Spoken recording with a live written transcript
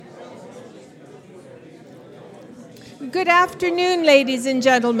Good afternoon, ladies and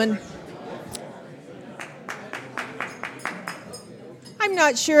gentlemen. I'm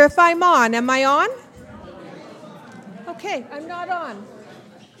not sure if I'm on. Am I on? Okay, I'm not on.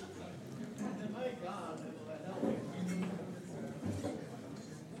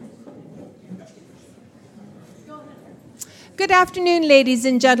 Good afternoon, ladies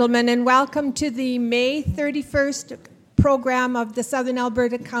and gentlemen, and welcome to the May 31st program of the Southern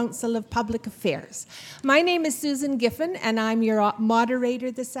Alberta Council of Public Affairs. My name is Susan Giffen, and I'm your moderator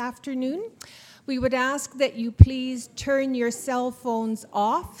this afternoon. We would ask that you please turn your cell phones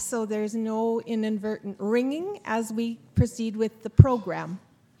off so there's no inadvertent ringing as we proceed with the program.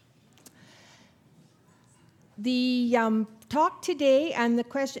 The talk today and the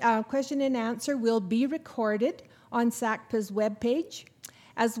question and answer will be recorded on SACPA's webpage.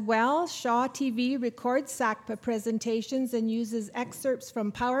 As well, Shaw TV records SACPA presentations and uses excerpts from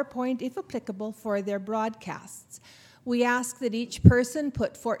PowerPoint, if applicable, for their broadcasts. We ask that each person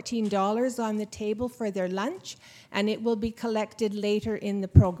put $14 on the table for their lunch, and it will be collected later in the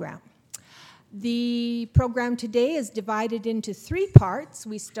program. The program today is divided into 3 parts.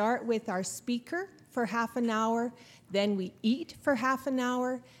 We start with our speaker for half an hour, then we eat for half an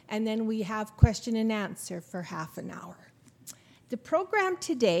hour, and then we have question and answer for half an hour. The program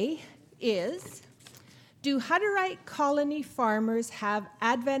today is, do Hutterite colony farmers have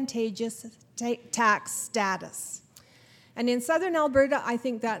advantageous tax status? And in Southern Alberta, I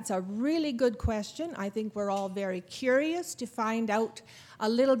think that's a really good question. I think we're all very curious to find out a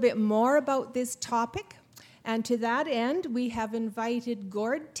little bit more about this topic. And to that end, we have invited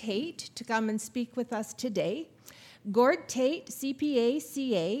Gord Tate to come and speak with us today. Gord Tate, CPA,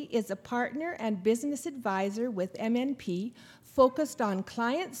 CA, is a partner and business advisor with MNP, focused on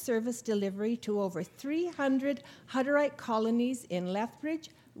client service delivery to over 300 Hutterite colonies in Lethbridge,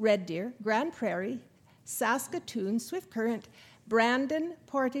 Red Deer, Grand Prairie, Saskatoon, Swift Current, Brandon,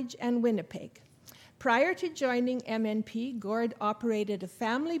 Portage, and Winnipeg. Prior to joining MNP, Gord operated a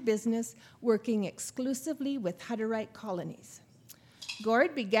family business working exclusively with Hutterite colonies.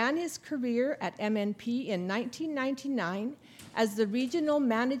 Gord began his career at MNP in 1999 as the regional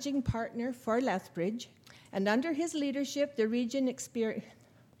managing partner for Lethbridge, and under his leadership, the region experienced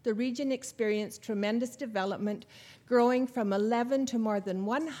tremendous development, growing from 11 to more than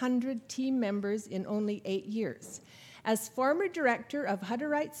 100 team members in only 8 years. As former director of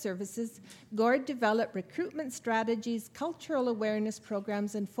Hutterite Services, Gord developed recruitment strategies, cultural awareness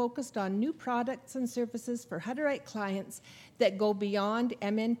programs, and focused on new products and services for Hutterite clients that go beyond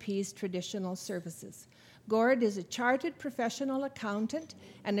MNP's traditional services. Gord is a chartered professional accountant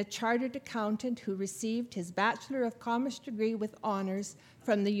and a chartered accountant who received his Bachelor of Commerce degree with honors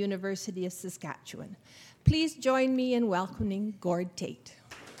from the University of Saskatchewan. Please join me in welcoming Gord Tate.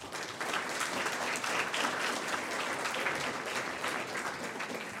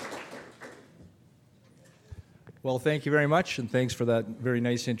 Well, thank you very much, and thanks for that very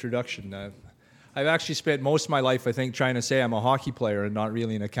nice introduction. I've actually spent most of my life, I think, trying to say I'm a hockey player and not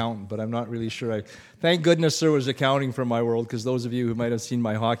really an accountant, but I'm not really sure. Thank goodness there was accounting from my world, because those of you who might have seen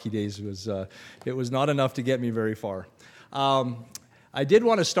my hockey days, it was not enough to get me very far. I did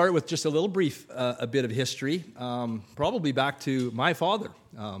want to start with just a little brief a bit of history, probably back to my father.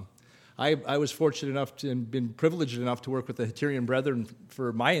 I was fortunate enough to and been privileged enough to work with the Hutterian Brethren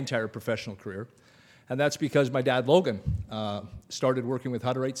for my entire professional career. And that's because my dad, Logan, started working with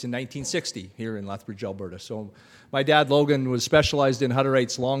Hutterites in 1960 here in Lethbridge, Alberta. So my dad, Logan, was specialized in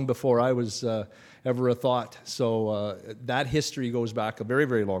Hutterites long before I was ever a thought. So that history goes back a very,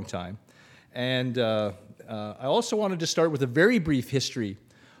 very long time. And I also wanted to start with a very brief history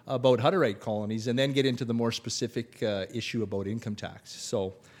about Hutterite colonies and then get into the more specific issue about income tax.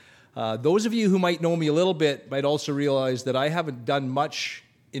 So those of you who might know me a little bit might also realize that I haven't done much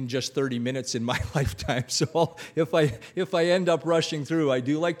in just 30 minutes in my lifetime. So if I end up rushing through, I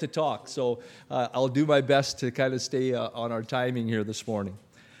do like to talk. So I'll do my best to kind of stay on our timing here this morning.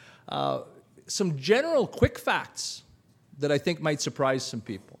 Some general quick facts that I think might surprise some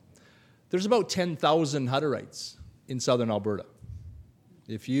people. There's about 10,000 Hutterites in southern Alberta.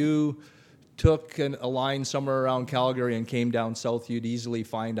 If you took a line somewhere around Calgary and came down south, you'd easily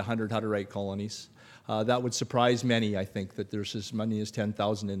find 100 Hutterite colonies. That would surprise many, I think, that there's as many as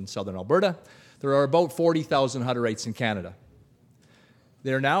 10,000 in southern Alberta. There are about 40,000 Hutterites in Canada.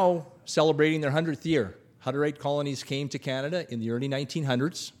 They're now celebrating their 100th year. Hutterite colonies came to Canada in the early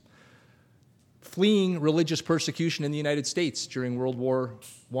 1900s, fleeing religious persecution in the United States during World War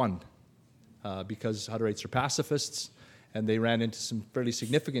I, because Hutterites are pacifists, and they ran into some fairly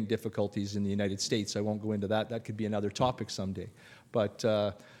significant difficulties in the United States. I won't go into that. That could be another topic someday. But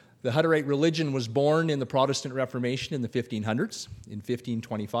The Hutterite religion was born in the Protestant Reformation in the 1500s, in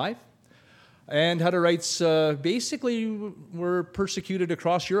 1525. And Hutterites basically were persecuted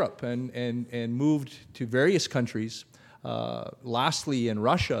across Europe and moved to various countries, lastly in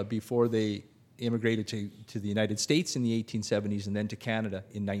Russia before they immigrated to the United States in the 1870s, and then to Canada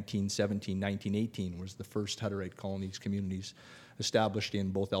in 1917, 1918 was the first Hutterite colonies communities established in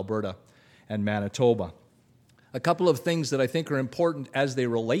both Alberta and Manitoba. A couple of things that I think are important as they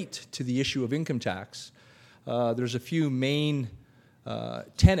relate to the issue of income tax. There's a few main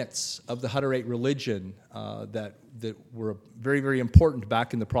tenets of the Hutterite religion that were very, very important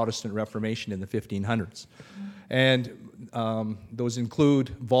back in the Protestant Reformation in the 1500s. And those include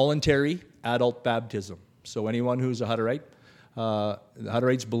voluntary adult baptism. So anyone who's a Hutterite, the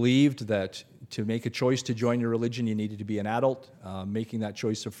Hutterites believed that to make a choice to join your religion, you needed to be an adult, making that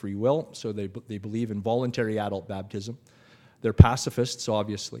choice of free will. So they believe in voluntary adult baptism. They're pacifists,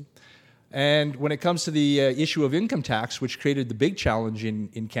 obviously. And when it comes to the issue of income tax, which created the big challenge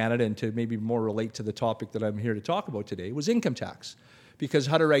in Canada, and to maybe more relate to the topic that I'm here to talk about today, was income tax. Because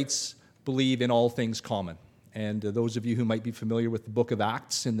Hutterites believe in all things common. And those of you who might be familiar with the book of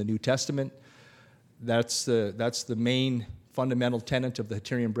Acts in the New Testament, that's the main fundamental tenet of the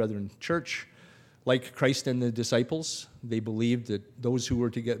Hutterian Brethren Church. Like Christ and the disciples, they believed that those who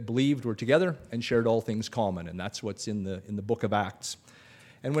believed were together and shared all things common, and that's what's in the book of Acts.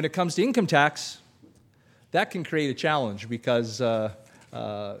 And when it comes to income tax, that can create a challenge because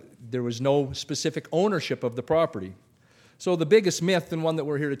there was no specific ownership of the property. So the biggest myth, and one that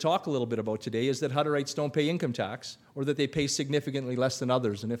we're here to talk a little bit about today, is that Hutterites don't pay income tax, or that they pay significantly less than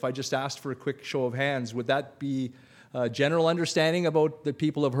others. And if I just asked for a quick show of hands, would that be general understanding about that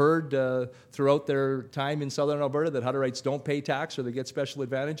people have heard throughout their time in southern Alberta, that Hutterites don't pay tax or they get special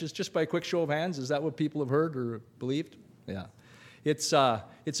advantages? Just by a quick show of hands, is that what people have heard or believed? Yeah. It's a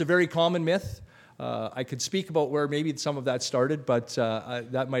very common myth. I could speak about where maybe some of that started, but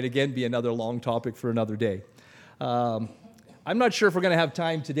that might again be another long topic for another day. I'm not sure if we're going to have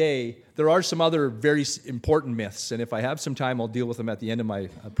time today. There are some other very important myths, and if I have some time, I'll deal with them at the end of my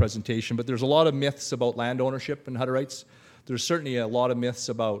presentation. But there's a lot of myths about land ownership in Hutterites. There's certainly a lot of myths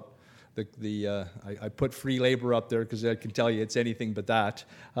about I put free labor up there because I can tell you it's anything but that.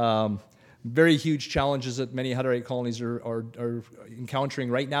 Very huge challenges that many Hutterite colonies are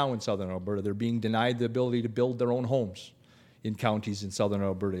encountering right now in southern Alberta. They're being denied the ability to build their own homes in counties in southern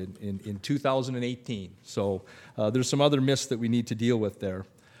Alberta in 2018. So there's some other myths that we need to deal with there.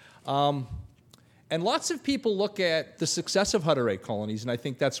 And lots of people look at the success of Hutterite colonies, and I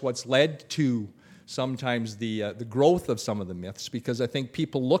think that's what's led to sometimes the growth of some of the myths, because I think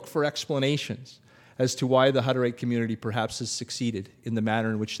people look for explanations as to why the Hutterite community perhaps has succeeded in the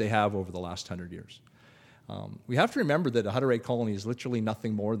manner in which they have over the last 100 years. We have to remember that a Hutterite colony is literally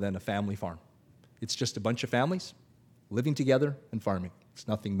nothing more than a family farm. It's just a bunch of families living together and farming. It's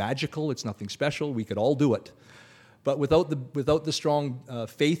nothing magical, it's nothing special, we could all do it. But without the strong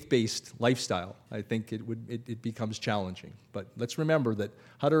faith-based lifestyle, I think it becomes challenging. But let's remember that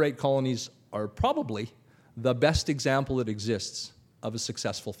Hutterite colonies are probably the best example that exists of a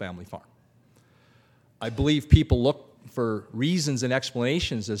successful family farm. I believe people look for reasons and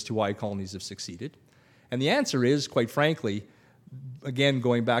explanations as to why colonies have succeeded. And the answer is, quite frankly, again,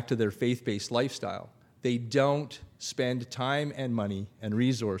 going back to their faith-based lifestyle, they don't spend time and money and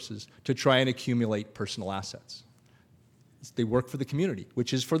resources to try and accumulate personal assets. They work for the community,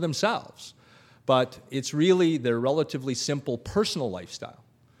 which is for themselves. But it's really their relatively simple personal lifestyle.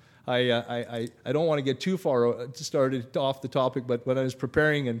 I don't want to get too far started off the topic, but when I was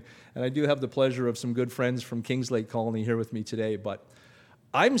preparing, and I do have the pleasure of some good friends from Kingslake Colony here with me today, but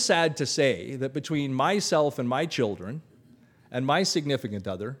I'm sad to say that between myself and my children and my significant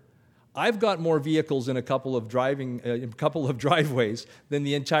other, I've got more vehicles in a couple of driveways than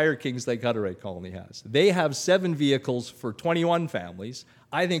the entire Kingslake Hutterite colony has. They have 7 vehicles for 21 families.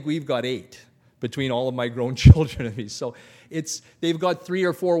 I think we've got 8 between all of my grown children and me. So they've got 3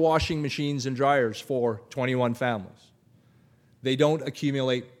 or 4 washing machines and dryers for 21 families. They don't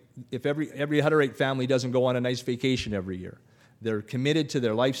accumulate. If every Hutterite family doesn't go on a nice vacation every year, they're committed to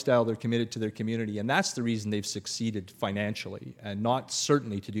their lifestyle, they're committed to their community, and that's the reason they've succeeded financially, and not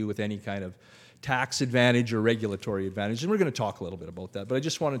certainly to do with any kind of tax advantage or regulatory advantage. And we're going to talk a little bit about that, but I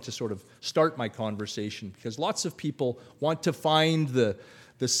just wanted to sort of start my conversation because lots of people want to find the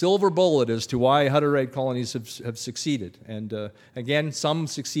silver bullet as to why Hutterite colonies have succeeded. And again, some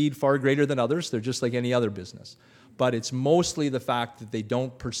succeed far greater than others. They're just like any other business. But it's mostly the fact that they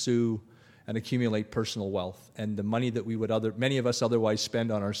don't pursue and accumulate personal wealth, and the money that many of us otherwise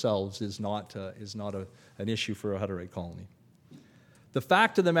spend on ourselves is not an issue for a Hutterite colony. The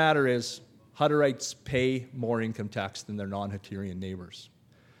fact of the matter is, Hutterites pay more income tax than their non-Hutterian neighbors.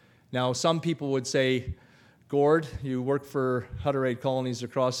 Now, some people would say, Gord, you work for Hutterite colonies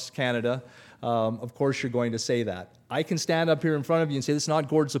across Canada. Of course you're going to say that. I can stand up here in front of you and say this is not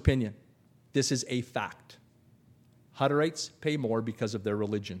Gord's opinion. This is a fact. Hutterites pay more because of their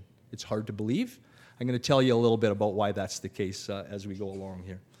religion. It's hard to believe. I'm going to tell you a little bit about why that's the case as we go along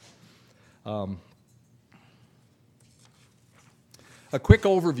here. A quick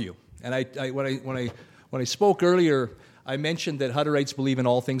overview. And when I spoke earlier, I mentioned that Hutterites believe in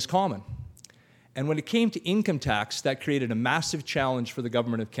all things common. And when it came to income tax, that created a massive challenge for the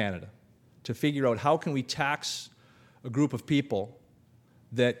government of Canada to figure out how can we tax a group of people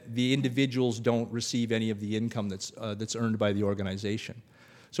that the individuals don't receive any of the income that's earned by the organization.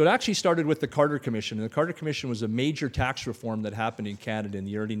 So it actually started with the Carter Commission, and the Carter Commission was a major tax reform that happened in Canada in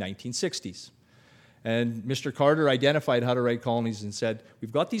the early 1960s. And Mr. Carter identified Hutterite colonies and said,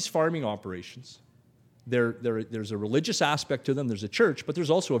 we've got these farming operations. There's a religious aspect to them, there's a church, but there's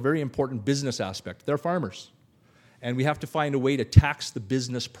also a very important business aspect. They're farmers. And we have to find a way to tax the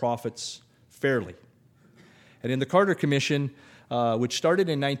business profits fairly. And in the Carter Commission, which started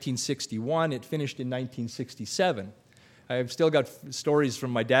in 1961, it finished in 1967. I've still got stories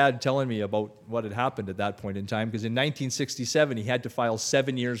from my dad telling me about what had happened at that point in time, because in 1967, he had to file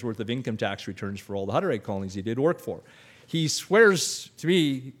 7 years' worth of income tax returns for all the Hutterite colonies he did work for. He swears to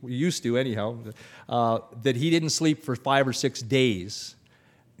me, he used to anyhow, that he didn't sleep for 5 or 6 days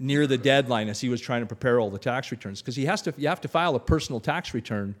near the deadline as he was trying to prepare all the tax returns, because you have to file a personal tax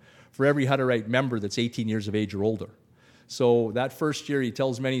return for every Hutterite member that's 18 years of age or older. So that first year, he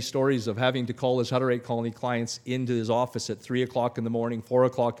tells many stories of having to call his Hutterite colony clients into his office at 3 o'clock in the morning, 4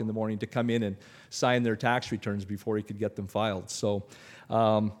 o'clock in the morning to come in and sign their tax returns before he could get them filed. So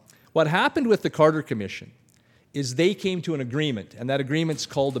what happened with the Carter Commission is they came to an agreement, and that agreement's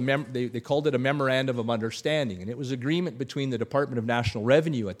called they called it a Memorandum of Understanding, and it was agreement between the Department of National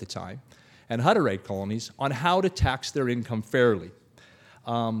Revenue at the time and Hutterite colonies on how to tax their income fairly.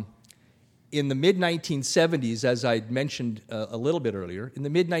 In the mid-1970s, as I'd mentioned a little bit earlier, in the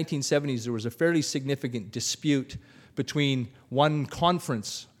mid-1970s there was a fairly significant dispute between one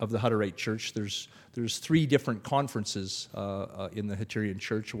conference of the Hutterite Church. There's 3 different conferences in the Hutterian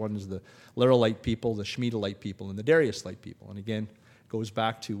Church. One is the Laurelite people, the Schmiedelite people, and the Dariusite people. And again, it goes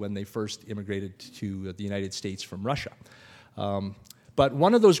back to when they first immigrated to the United States from Russia. But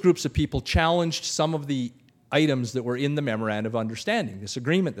one of those groups of people challenged some of the items that were in the Memorandum of Understanding, this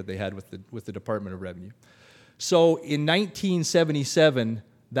agreement that they had with the Department of Revenue. So in 1977,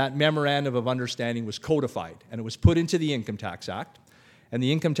 that Memorandum of Understanding was codified, and it was put into the Income Tax Act. And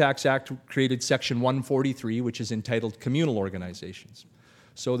the Income Tax Act created Section 143, which is entitled Communal Organizations.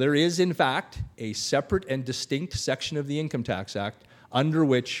 So there is, in fact, a separate and distinct section of the Income Tax Act under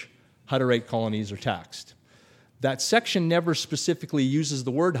which Hutterite colonies are taxed. That section never specifically uses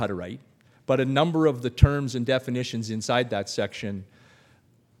the word Hutterite, but a number of the terms and definitions inside that section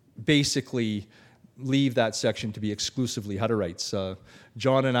basically leave that section to be exclusively Hutterites.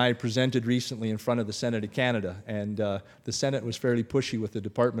 John and I presented recently in front of the Senate of Canada, and the Senate was fairly pushy with the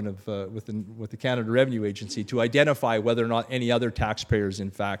Department of, with the Canada Revenue Agency to identify whether or not any other taxpayers, in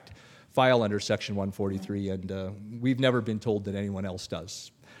fact, file under Section 143, and we've never been told that anyone else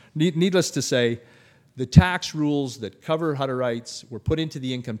does. Needless to say, the tax rules that cover Hutterites were put into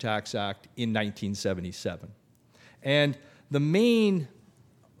the Income Tax Act in 1977. And the main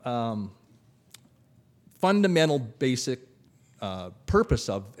fundamental basic purpose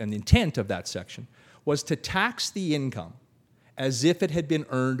of and intent of that section was to tax the income as if it had been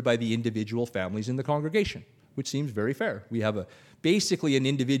earned by the individual families in the congregation, which seems very fair. We have basically an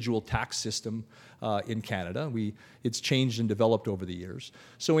individual tax system in Canada. It's changed and developed over the years.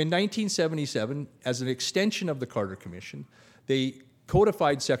 So in 1977, as an extension of the Carter Commission, they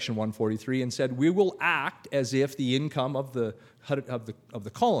codified Section 143 and said, we will act as if the income of the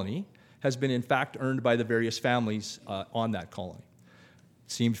colony has been in fact earned by the various families on that colony.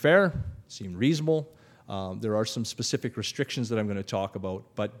 Seemed fair, seemed reasonable. There are some specific restrictions that I'm going to talk about,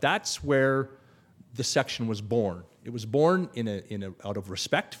 but that's where the section was born. It was born out of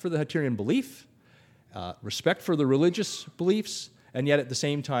respect for the Hutterian belief, respect for the religious beliefs, and yet at the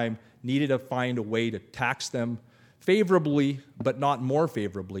same time needed to find a way to tax them favorably, but not more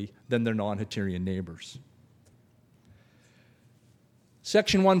favorably than their non-Hutterian neighbors.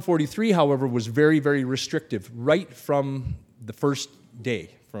 Section 143, however, was very, very restrictive right from the first day,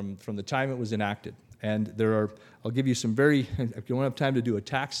 from the time it was enacted. And I'll give you some I don't have time to do a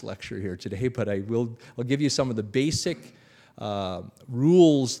tax lecture here today, but I'll give you some of the basic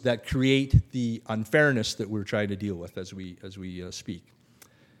rules that create the unfairness that we're trying to deal with as we speak.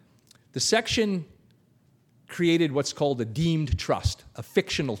 The section created what's called a deemed trust, a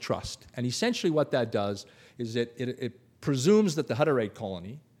fictional trust. And essentially what that does is it presumes that the Hutterite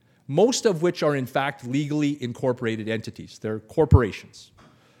colony, most of which are in fact legally incorporated entities, they're corporations.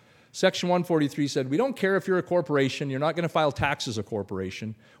 Section 143 said, we don't care if you're a corporation, you're not going to file tax as a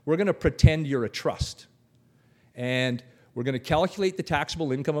corporation, we're going to pretend you're a trust. And we're going to calculate the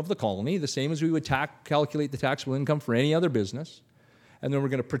taxable income of the colony, the same as we would calculate the taxable income for any other business. And then we're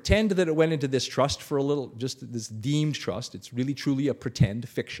going to pretend that it went into this trust for a little, just this deemed trust. It's really truly a pretend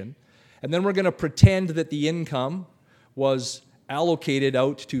fiction. And then we're going to pretend that the income was allocated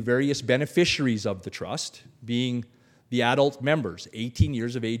out to various beneficiaries of the trust, being the adult members, 18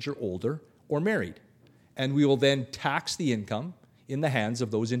 years of age or older, or married. And we will then tax the income in the hands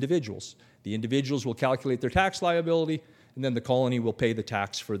of those individuals. The individuals will calculate their tax liability, and then the colony will pay the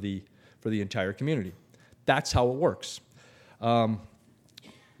tax for the entire community. That's how it works.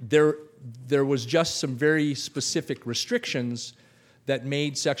 There was just some very specific restrictions that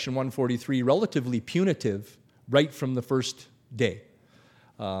made Section 143 relatively punitive right from the first day.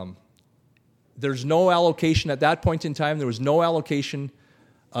 There's no allocation at that point in time. There was no allocation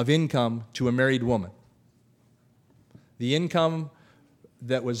of income to a married woman. The income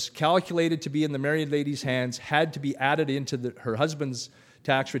that was calculated to be in the married lady's hands had to be added into her husband's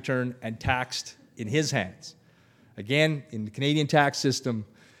tax return and taxed in his hands. Again, in the Canadian tax system,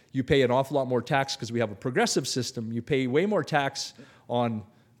 you pay an awful lot more tax because we have a progressive system. You pay way more tax on,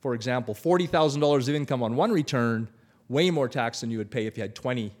 for example, $40,000 of income on one return, way more tax than you would pay if you had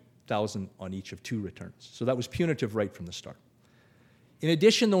 $20,000 on each of two returns. So that was punitive right from the start. In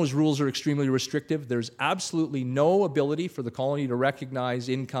addition, those rules are extremely restrictive. There's absolutely no ability for the colony to recognize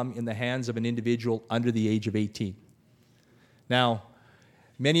income in the hands of an individual under the age of 18. Now,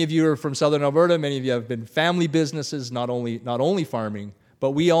 many of you are from Southern Alberta. Many of you have been family businesses, not only farming,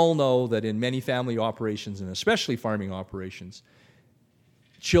 but we all know that in many family operations, and especially farming operations,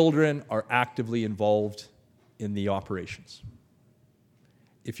 children are actively involved in the operations.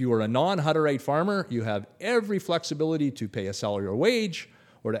 If you are a non-Hutterite farmer, you have every flexibility to pay a salary or wage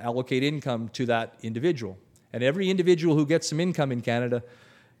or to allocate income to that individual. And every individual who gets some income in Canada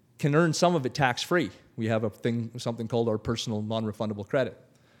can earn some of it tax-free. We have something called our personal non-refundable credit.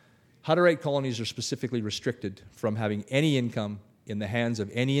 Hutterite colonies are specifically restricted from having any income in the hands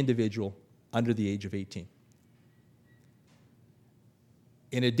of any individual under the age of 18.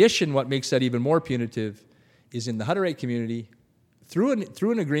 In addition, what makes that even more punitive is in the Hutterite community, through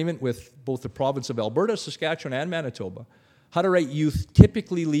an agreement with both the province of Alberta, Saskatchewan, and Manitoba, Hutterite youth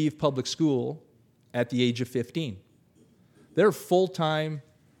typically leave public school at the age of 15. They're full-time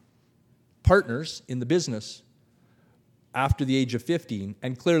partners in the business after the age of 15,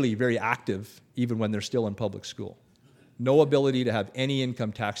 and clearly very active even when they're still in public school. No ability to have any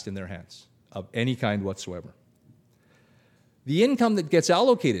income taxed in their hands of any kind whatsoever. The income that gets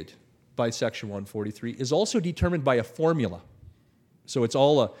allocated by Section 143 is also determined by a formula. So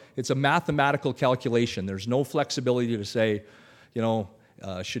it's a mathematical calculation. There's no flexibility to say,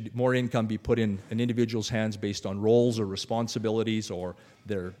 should more income be put in an individual's hands based on roles or responsibilities or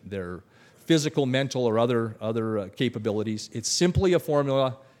their physical, mental, or other capabilities. It's simply a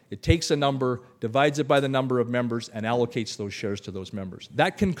formula. It takes a number, divides it by the number of members, and allocates those shares to those members.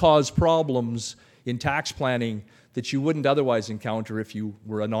 That can cause problems in tax planning that you wouldn't otherwise encounter if you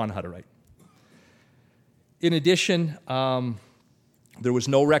were a non-Hutterite. In addition, there was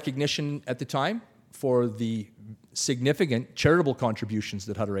no recognition at the time for the significant charitable contributions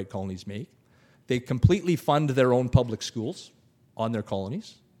that Hutterite colonies make. They completely fund their own public schools on their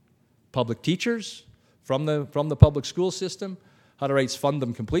colonies. Public teachers from the public school system, Hutterites fund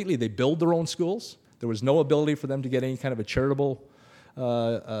them completely. They build their own schools. There was no ability for them to get any kind of a charitable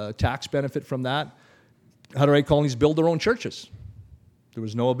tax benefit from that. Hutterite colonies build their own churches. There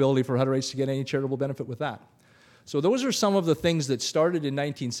was no ability for Hutterites to get any charitable benefit with that. So those are some of the things that started in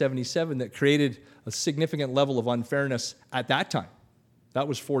 1977 that created a significant level of unfairness at that time. That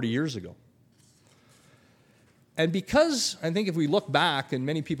was 40 years ago. And because, I think if we look back, and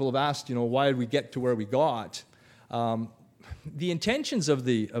many people have asked, why did we get to where we got, the intentions of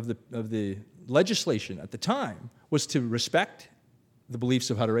the legislation at the time was to respect the beliefs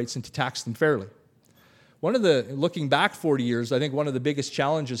of Hutterites and to tax them fairly. Looking back 40 years, I think one of the biggest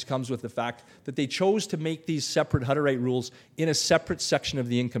challenges comes with the fact that they chose to make these separate Hutterite rules in a separate section of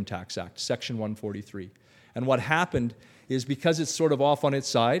the Income Tax Act, Section 143. And what happened is because it's sort of off on its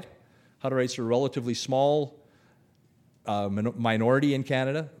side, Hutterites are a relatively small minority in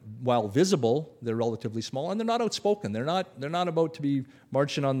Canada. While visible, they're relatively small, and they're not outspoken. They're not about to be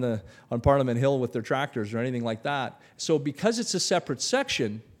marching on Parliament Hill with their tractors or anything like that. So because it's a separate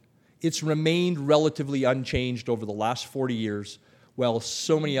section, it's remained relatively unchanged over the last 40 years, while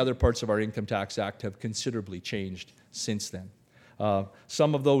so many other parts of our Income Tax Act have considerably changed since then.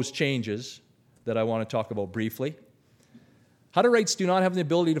 Some of those changes that I want to talk about briefly. Hutterites do not have the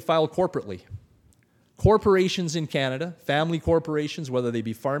ability to file corporately. Corporations in Canada, family corporations, whether they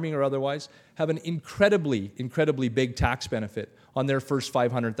be farming or otherwise, have an incredibly big tax benefit on their first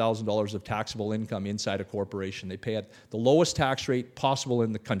 $500,000 of taxable income inside a corporation. They pay at the lowest tax rate possible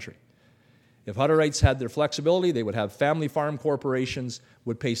in the country. If Hutterites had their flexibility, they would have family farm corporations,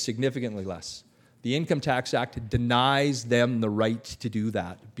 would pay significantly less. The Income Tax Act denies them the right to do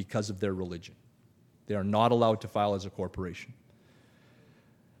that because of their religion. They are not allowed to file as a corporation.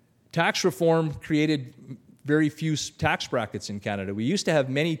 Tax reform created very few tax brackets in Canada. We used to have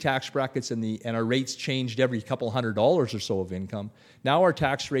many tax brackets and our rates changed every couple $100 or so of income. Now our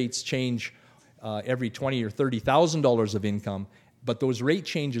tax rates change every $20,000 or $30,000 of income, but those rate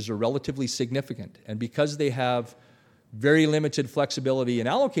changes are relatively significant. And because they have very limited flexibility in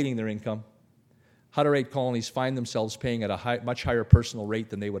allocating their income, Hutterite colonies find themselves paying at a much higher personal rate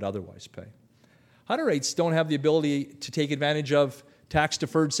than they would otherwise pay. Hutterites don't have the ability to take advantage of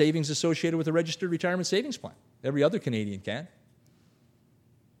tax-deferred savings associated with a registered retirement savings plan. Every other Canadian can.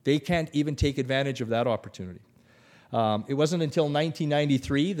 They can't even take advantage of that opportunity. It wasn't until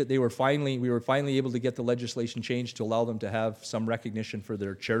 1993 that we were finally able to get the legislation changed to allow them to have some recognition for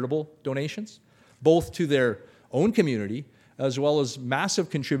their charitable donations, both to their own community as well as massive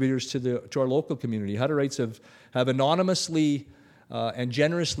contributors to our local community. Hutterites have anonymously and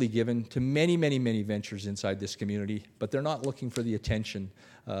generously given to many ventures inside this community, but they're not looking for the attention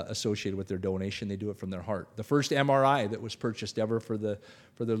associated with their donation. They do it from their heart. The first MRI that was purchased ever for the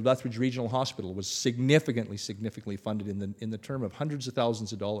Lethbridge Regional Hospital was significantly funded in the term of hundreds of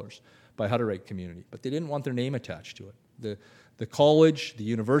thousands of dollars by Hutterite community, but they didn't want their name attached to it. The college, the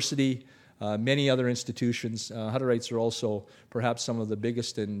university, many other institutions. Hutterites are also perhaps some of the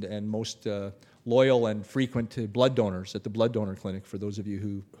biggest and most loyal and frequent blood donors at the blood donor clinic, for those of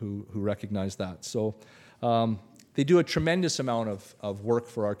you who recognize that. So they do a tremendous amount of work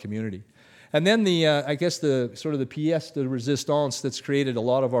for our community. And then I guess the pièce de résistance that's created a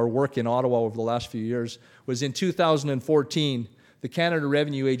lot of our work in Ottawa over the last few years was in 2014, the Canada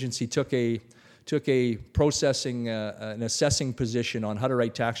Revenue Agency took a processing, an assessing position on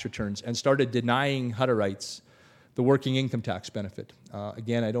Hutterite tax returns and started denying Hutterites the working income tax benefit.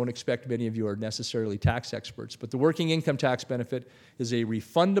 Again, I don't expect many of you are necessarily tax experts, but the working income tax benefit is a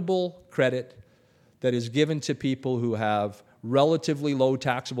refundable credit that is given to people who have relatively low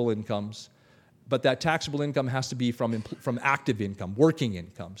taxable incomes, but that taxable income has to be from active income, working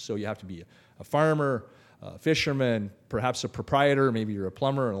income. So you have to be a farmer, a fisherman, perhaps a proprietor, maybe you're a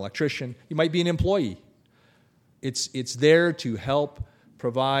plumber, an electrician. You might be an employee. It's there to help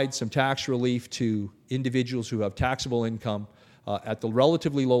provide some tax relief to individuals who have taxable income at the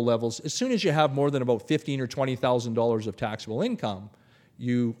relatively low levels. As soon as you have more than about $15,000 or $20,000 of taxable income,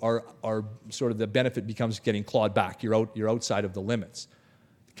 you are sort of the benefit becomes getting clawed back. You're outside of the limits.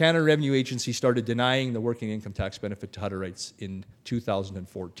 The Canada Revenue Agency started denying the working income tax benefit to Hutterites in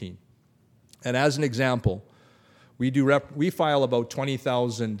 2014. And as an example, we file about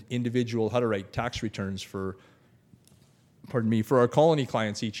 20,000 individual Hutterite tax returns for our colony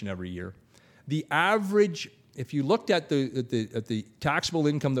clients each and every year. The average, if you looked at the taxable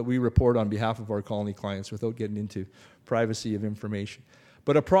income that we report on behalf of our colony clients, without getting into privacy of information,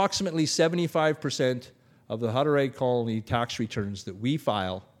 but approximately 75% of the Hutterite colony tax returns that we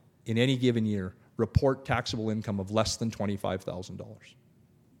file in any given year report taxable income of less than $25,000.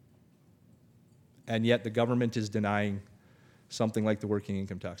 And yet the government is denying something like the working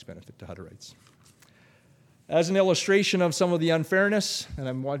income tax benefit to Hutterites. As an illustration of some of the unfairness, and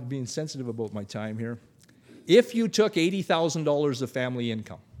I'm being sensitive about my time here, if you took $80,000 of family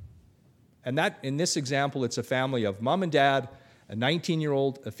income, and that in this example, it's a family of mom and dad, a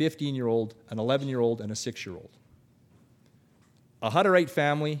 19-year-old, a 15-year-old, an 11-year-old, and a 6-year-old. A Hutterite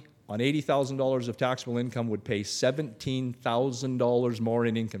family on $80,000 of taxable income would pay $17,000 more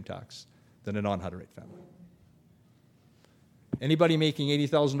in income tax than a non-Hutterite family. Anybody making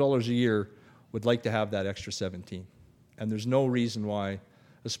 $80,000 a year would like to have that extra 17. And there's no reason why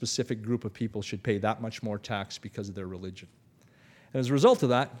a specific group of people should pay that much more tax because of their religion. And as a result of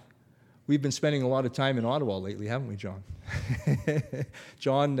that, we've been spending a lot of time in Ottawa lately, haven't we, John?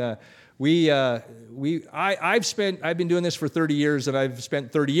 John, I've been doing this for 30 years, and I've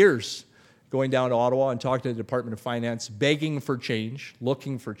spent 30 years going down to Ottawa and talking to the Department of Finance, begging for change,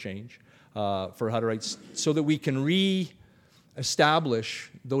 looking for change for Hutterites, so that we can re-establish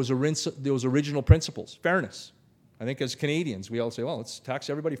those original principles, fairness. I think as Canadians, we all say, well, let's tax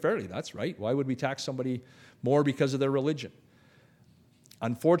everybody fairly. That's right. Why would we tax somebody more because of their religion?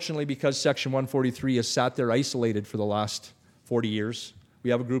 Unfortunately, because Section 143 has sat there isolated for the last 40 years,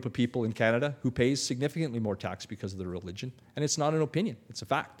 we have a group of people in Canada who pays significantly more tax because of their religion, and it's not an opinion, it's a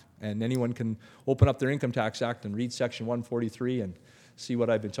fact. And anyone can open up their Income Tax Act and read Section 143 and see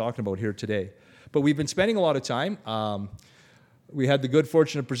what I've been talking about here today. But we've been spending a lot of time. We had the good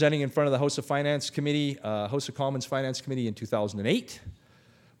fortune of presenting in front of the House of Finance Committee, House of Commons Finance Committee in 2008.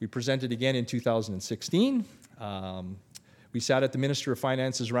 We presented again in 2016. We sat at the Minister of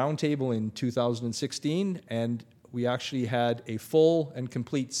Finance's roundtable in 2016, and we actually had a full and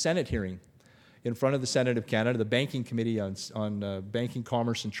complete Senate hearing in front of the Senate of Canada, the Banking Committee on Banking,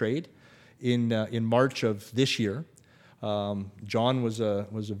 Commerce and Trade, in March of this year. John was a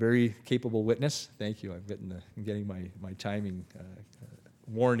very capable witness. Thank you. I'm getting my timing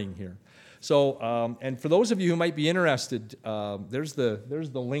warning here. So, and for those of you who might be interested, there's the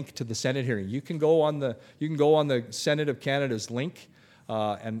link to the Senate hearing. You can go on the Senate of Canada's link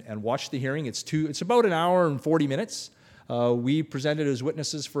and watch the hearing. It's about an hour and 40 minutes. We presented as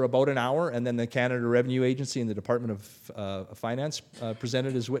witnesses for about an hour, and then the Canada Revenue Agency and the Department of Finance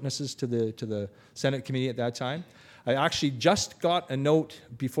presented as witnesses to the Senate committee at that time. I actually just got a note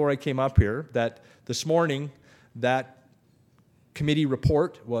before I came up here that this morning that committee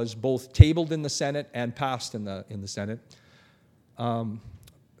report was both tabled in the Senate and passed in the Senate,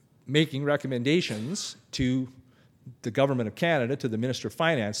 making recommendations to the Government of Canada, to the Minister of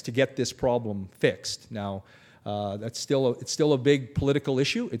Finance, to get this problem fixed. Now, it's still a big political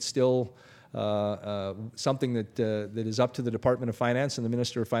issue. It's still something that is up to the Department of Finance and the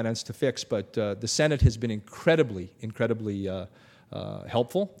Minister of Finance to fix. But the Senate has been incredibly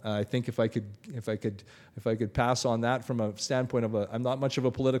helpful. I think if I could pass on that from a standpoint of I'm not much of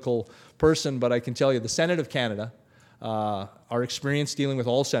a political person, but I can tell you the Senate of Canada, our experience dealing with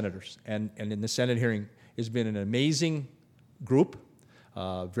all senators and in the Senate hearing has been an amazing group,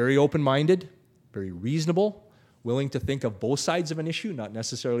 very open-minded, very reasonable, willing to think of both sides of an issue, not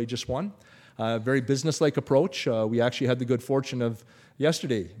necessarily just one. Very business-like approach. We actually had the good fortune of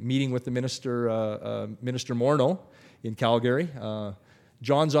yesterday meeting with the Minister, Minister Morneau in Calgary.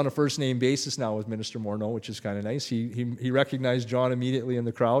 John's on a first-name basis now with Minister Morneau, which is kind of nice. He recognized John immediately in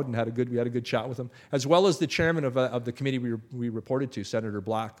the crowd and we had a good chat with him, as well as the chairman of the committee we reported to, Senator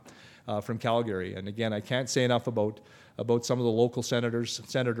Black from Calgary. And again, I can't say enough about some of the local senators.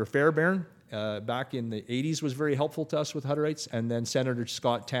 Senator Fairbairn back in the 80s was very helpful to us with Hutterites, and then Senator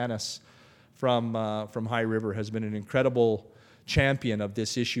Scott Tanis from High River has been an incredible champion of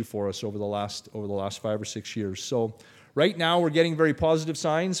this issue for us over the last 5 or 6 years. So right now we're getting very positive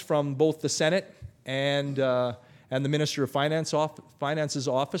signs from both the Senate and the Minister of Finance's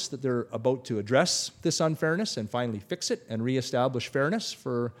office that they're about to address this unfairness and finally fix it and reestablish fairness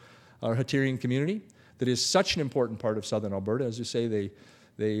for our Hutterian community that is such an important part of Southern Alberta. As you say,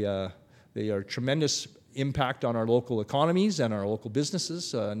 they are tremendous impact on our local economies and our local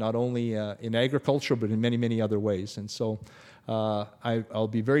businesses, not only in agriculture, but in many, many other ways. And so I'll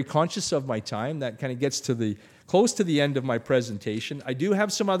be very conscious of my time. That kind of gets close to the end of my presentation. I do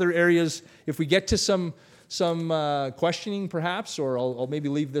have some other areas. If we get to some questioning, perhaps, or I'll maybe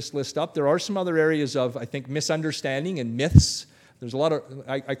leave this list up, there are some other areas of, I think, misunderstanding and myths. There's a lot of,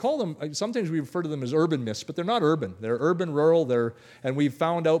 I call them, sometimes we refer to them as urban myths, but they're not urban. They're urban, rural, and we've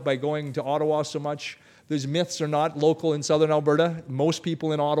found out by going to Ottawa so much, these myths are not local in Southern Alberta. Most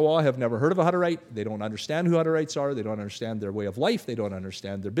people in Ottawa have never heard of a Hutterite. They don't understand who Hutterites are. They don't understand their way of life. They don't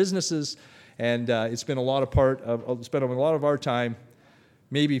understand their businesses. And it's been a lot of our time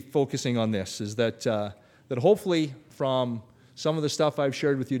maybe focusing on this, is that hopefully from some of the stuff I've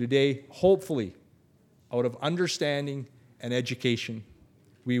shared with you today, hopefully out of understanding and education,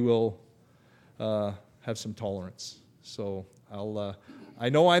 we will have some tolerance. So I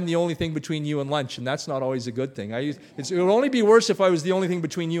know I'm the only thing between you and lunch, and that's not always a good thing. It would only be worse if I was the only thing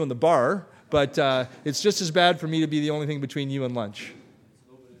between you and the bar, but it's just as bad for me to be the only thing between you and lunch.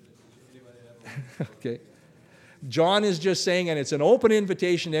 Okay. John is just saying, and it's an open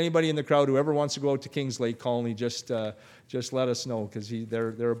invitation to anybody in the crowd who ever wants to go out to Kings Lake Colony, just let us know, because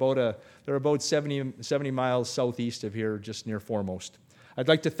they're about 70 miles southeast of here, just near Foremost. I'd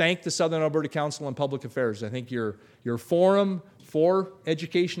like to thank the Southern Alberta Council on Public Affairs. I think your forum for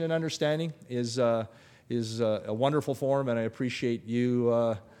education and understanding is a wonderful forum, and I appreciate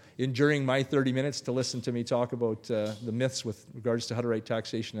you enduring my 30 minutes to listen to me talk about the myths with regards to Hutterite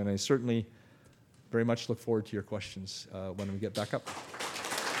taxation, and I certainly very much look forward to your questions when we get back up.